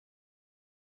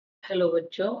Hello,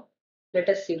 bachcho. Let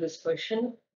us see this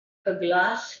question. A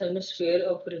glass hemisphere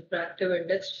of refractive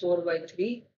index 4 by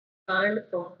 3 and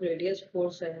of radius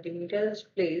 4 centimeters is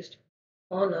placed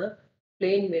on a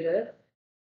plane mirror.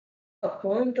 A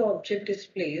point object is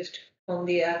placed on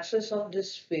the axis of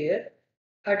this sphere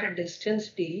at a distance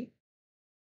d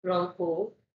from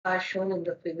O as shown in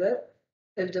the figure.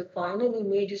 If the final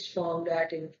image is formed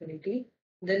at infinity,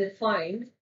 then find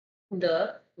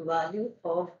the value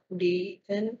of d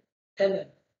in mm.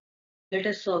 Let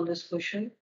us solve this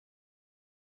question.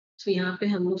 तो यहाँ पे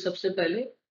हम लोग सबसे पहले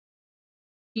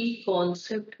की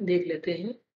concept देख लेते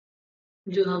हैं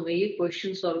जो हमें ये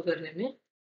क्वेश्चन सॉल्व करने में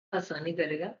आसानी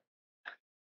करेगा।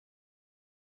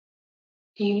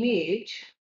 Image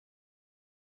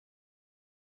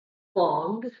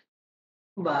formed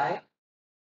by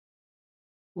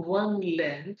one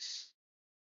lens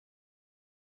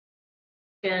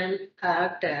can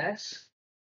act as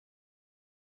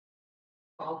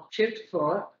object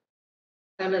for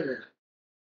another।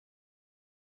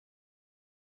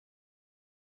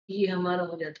 ये हमारा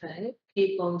हो जाता है की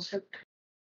कॉन्सेप्ट।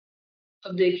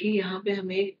 अब देखिए यहाँ पे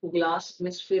हमें एक ग्लास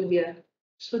हेमिस्फीयर दिया है।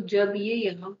 सो जब ये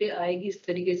यहाँ पे आएगी इस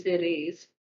तरीके से रेस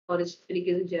और इस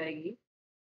तरीके से जाएगी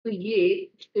तो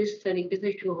ये इस तरीके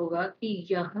से शो होगा कि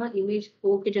यहाँ इमेज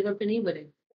ओ की जगह पे नहीं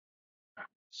बनेगी।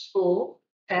 सो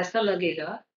ऐसा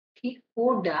लगेगा कि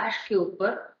ओ डैश के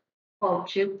ऊपर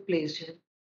ऑब्जेक्ट प्लेस्ड है।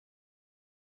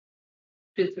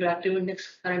 रिफ्रैक्टिव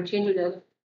इंडेक्स करंट चेंज हो जाएगा।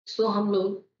 सो हम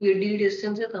लोग ये डी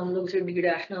डिस्टेंस है तो हम लोग इसे डी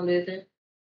डैश नाम देते हैं।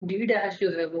 डी डैश जो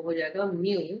है वो हो जाएगा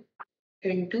म्यू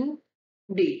इंटू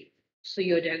डी। सो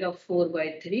ये हो जाएगा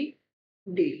 4/3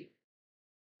 डी।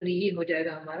 और ये हो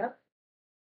जाएगा हमारा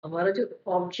हमारा जो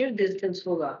ऑब्जेक्ट डिस्टेंस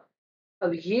होगा।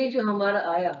 अब ये जो हमारा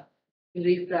आया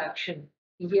रिफ्रैक्शन,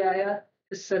 ये आया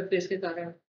इस सरफेस के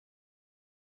कारण।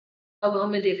 अब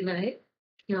हमें देखना है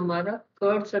कि हमारा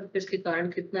कर्व सरफेस के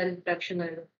कारण कितना रिफ्रैक्शन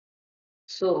आएगा।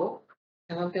 सो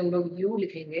यहाँ पे हम लोग यू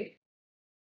लिखेंगे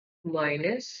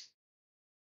minus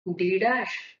D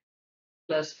dash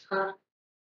plus are.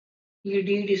 ये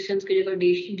डी डिस्टेंस की जगह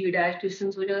डी डैश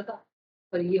डिस्टेंस हो जाएगा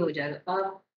और ये हो जाएगा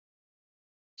आर।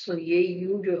 सो ये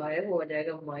यू जो है वो हो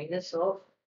जाएगा minus of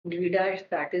D dash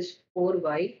that is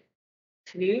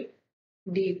 4/3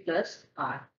 D plus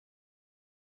are.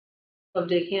 अब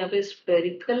देखिए यहाँ पे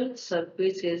spherical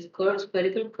surfaces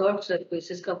spherical curve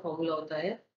surfaces का फॉर्मूला होता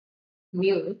है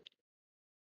mu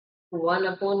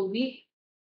 1/v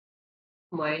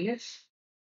minus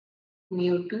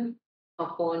mu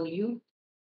 2/u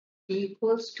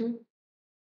equals to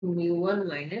mu 1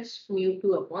 minus mu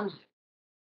 2/।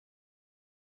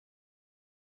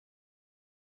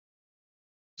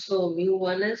 So mu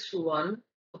 1 is 1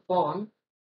 upon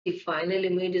the final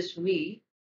image is v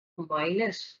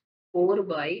minus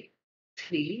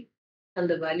 4/3 and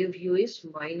the value of u is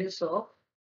minus of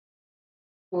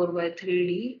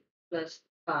 4/3d plus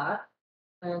r,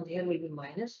 and here will be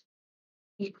minus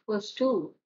equals to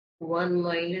 1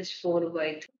 minus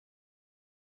 4/3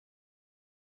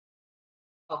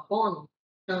 upon.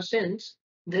 Now since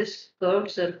this curved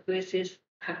surface is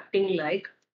acting like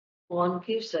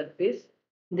concave surface,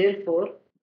 therefore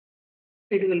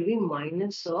it will be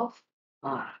minus of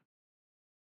r.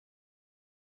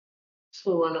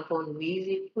 So 1 upon v is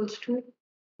equals to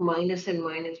minus and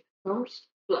minus becomes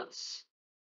plus.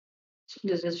 So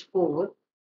this is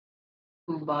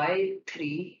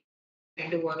 4/3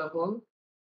 and 1 upon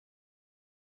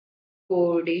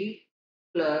 4d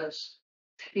plus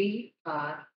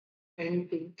 3r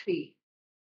into 3.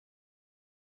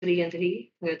 3 and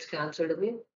 3 gets cancelled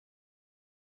away,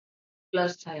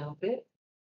 plus था यहाँ पे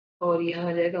और यहाँ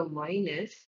आ जाएगा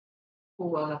minus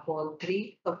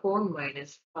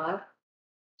 1/3/-r।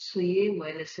 सो ये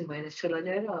minus से minus चला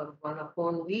जाएगा और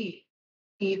 1/v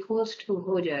इक्वल्स टू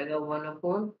हो जाएगा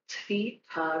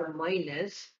 1/3r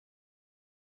minus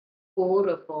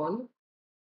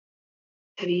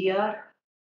 4/3r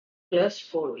plus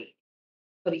 4v।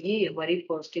 और ये हमारी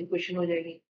फर्स्ट इक्वेशन हो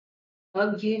जाएगी।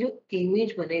 अब ये जो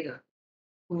इमेज बनेगा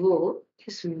वो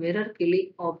इस मिरर के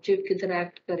लिए ऑब्जेक्ट की तरह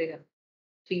एक्ट करेगा।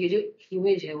 तो ये जो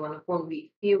इमेज है 1/v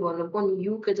ये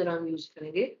 1/u की तरह हम यूज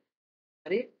करेंगे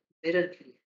हमारे मिरर के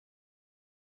लिए।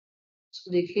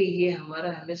 तो देखिए ये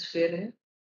हमारा हेमिस्फीयर है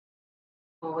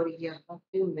और यहाँ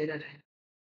पे मिरर है।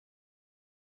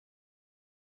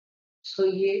 सो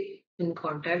ये इन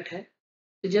कांटेक्ट है।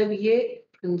 तो जब ये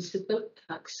प्रिंसिपल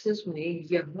एक्सिस में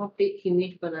यहाँ पे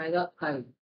इमेज बनाएगा आई,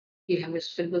 ये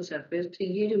हेमिस्फेरिकल सरफेस, तो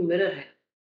ये जो मिरर है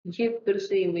ये फिर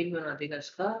से इमेज बना देगा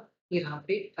इसका यहाँ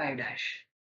पे आई डैश।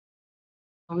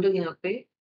 हम लोग यहाँ पे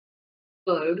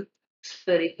कर्व्ड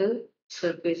स्फेरिकल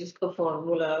सरफेसेस का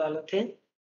फॉर्मूला लगा लेते हैं।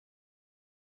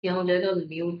 यहाँ हो जाएगा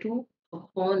म्यू टू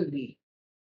अपॉन वी,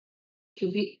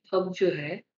 क्योंकि अब जो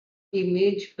है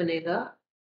इमेज बनेगा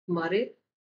हमारे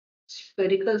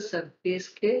स्फेरिकल सरफेस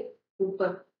के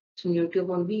ऊपर। Mu two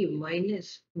upon we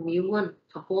minus mu one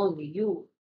upon you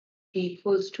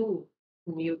equals to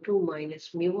mu two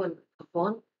minus mu one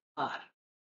upon are.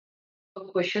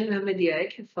 अब क्वेश्चन में हमें दिया है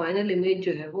कि फाइनल इमेज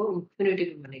जो है वो इंफिनिटी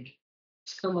पे बनेगी।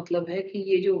 इसका मतलब है कि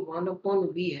ये जो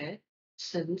 1/v है,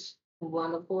 सिंस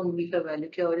 1/v का वैल्यू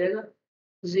क्या हो जाएगा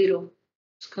 0,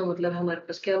 इसका मतलब हमारे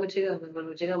पास क्या बचेगा, हमारे पास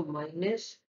बचेगा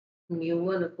minus mu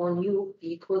one upon you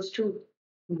equals to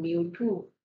mu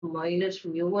two minus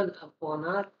mu one upon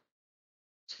are.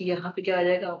 तो यहाँ पे क्या आ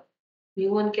जाएगा,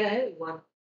 म्यू वन क्या है 1,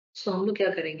 सो हम लोग क्या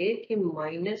करेंगे कि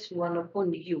माइनस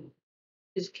 1/u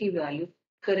इसकी वैल्यू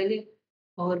करेंगे,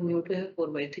 और म्यू टू है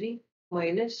 4/3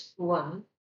 माइनस 1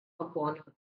 अपॉन।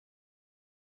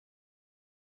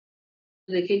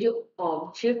 देखिए जो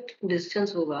ऑब्जेक्ट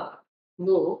डिस्टेंस होगा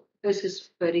वो इस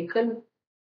स्फेरिकल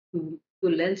जो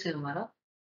लेंस है हमारा,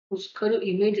 उसका जो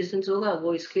इमेज डिस्टेंस होगा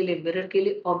वो इसके लिए मिरर के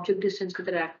लिए ऑब्जेक्ट डिस्टेंस की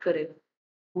तरह एक्ट करेगा।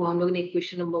 वो हम लोग ने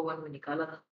इक्वेशन नंबर 1 में निकाला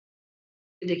था।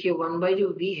 देखिए 1 बाई जो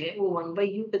v है वो 1 बाई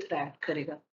u की तरह एक्ट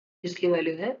करेगा, जिसकी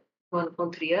वैल्यू है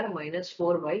 1/3r minus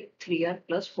 4/3r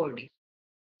plus 4d।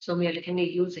 सो हम यहाँ लिखेंगे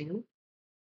यूजिंग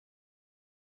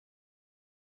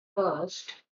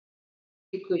फर्स्ट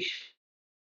इक्वेशन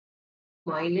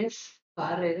माइनस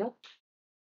बाहर रहेगा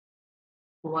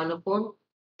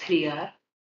 1/3r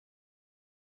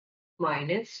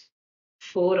minus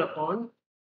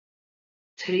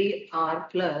 4/3r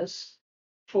plus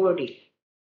 4d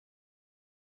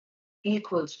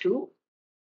equals to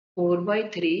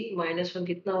 4/3 minus 1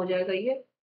 कितना हो जाएगा, ये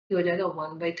हो जाएगा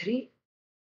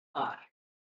 1/3r।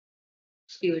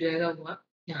 इसकी हो जाएगा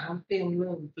यहाँ पे हम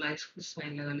लोग इम्प्लाइज का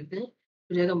साइन लगा लेते हैं,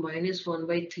 हो जाएगा minus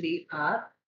 1/3r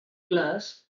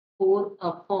plus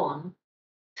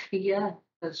 4/3r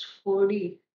plus 4d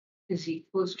is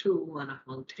equals to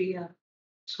 1/3r।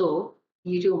 सो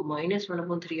ये जो माइनस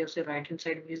 1/3 से राइट हैंड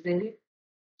साइड भेज देंगे,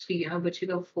 तो यहाँ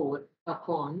बचेगा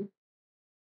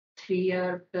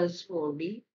 4/3r plus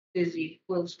 4d is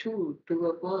equals to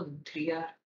 2/3r।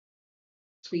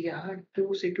 तो यहाँ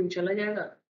 2 से 2 चला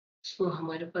जाएगा, सो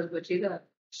हमारे पास बचेगा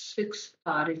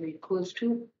 6r is equals to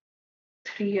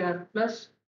 3r plus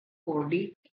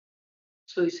 4d।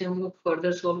 सो इसे हम लोग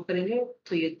फर्दर सॉल्व करेंगे,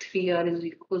 तो ये 3r is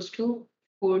equals to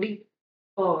 4d,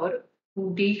 और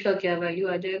d का क्या वैल्यू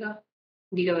आ जाएगा,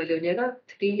 d का वैल्यू हो जाएगा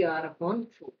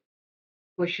 3r/4।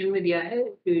 क्वेश्चन में दिया है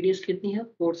रेडियस कितनी है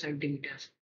 4 सेंटीमीटर,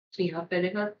 तो यहाँ पे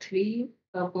रहेगा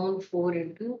 3/4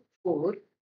 इंटू 4,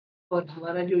 और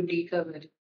हमारा जो डी का वैल्यू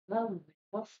था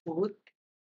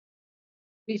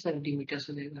 3 सेंटीमीटर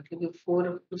से देगा, क्योंकि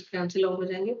 4 कुछ कैंसिल आउट हो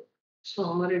जाएंगे। सो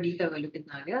हमारे डी का वैल्यू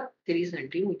कितना आ गया 3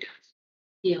 सेंटीमीटर।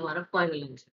 ये हमारा final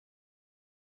answer.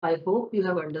 I hope you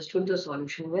have understood the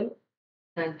solution well.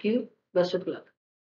 Thank you, best of luck.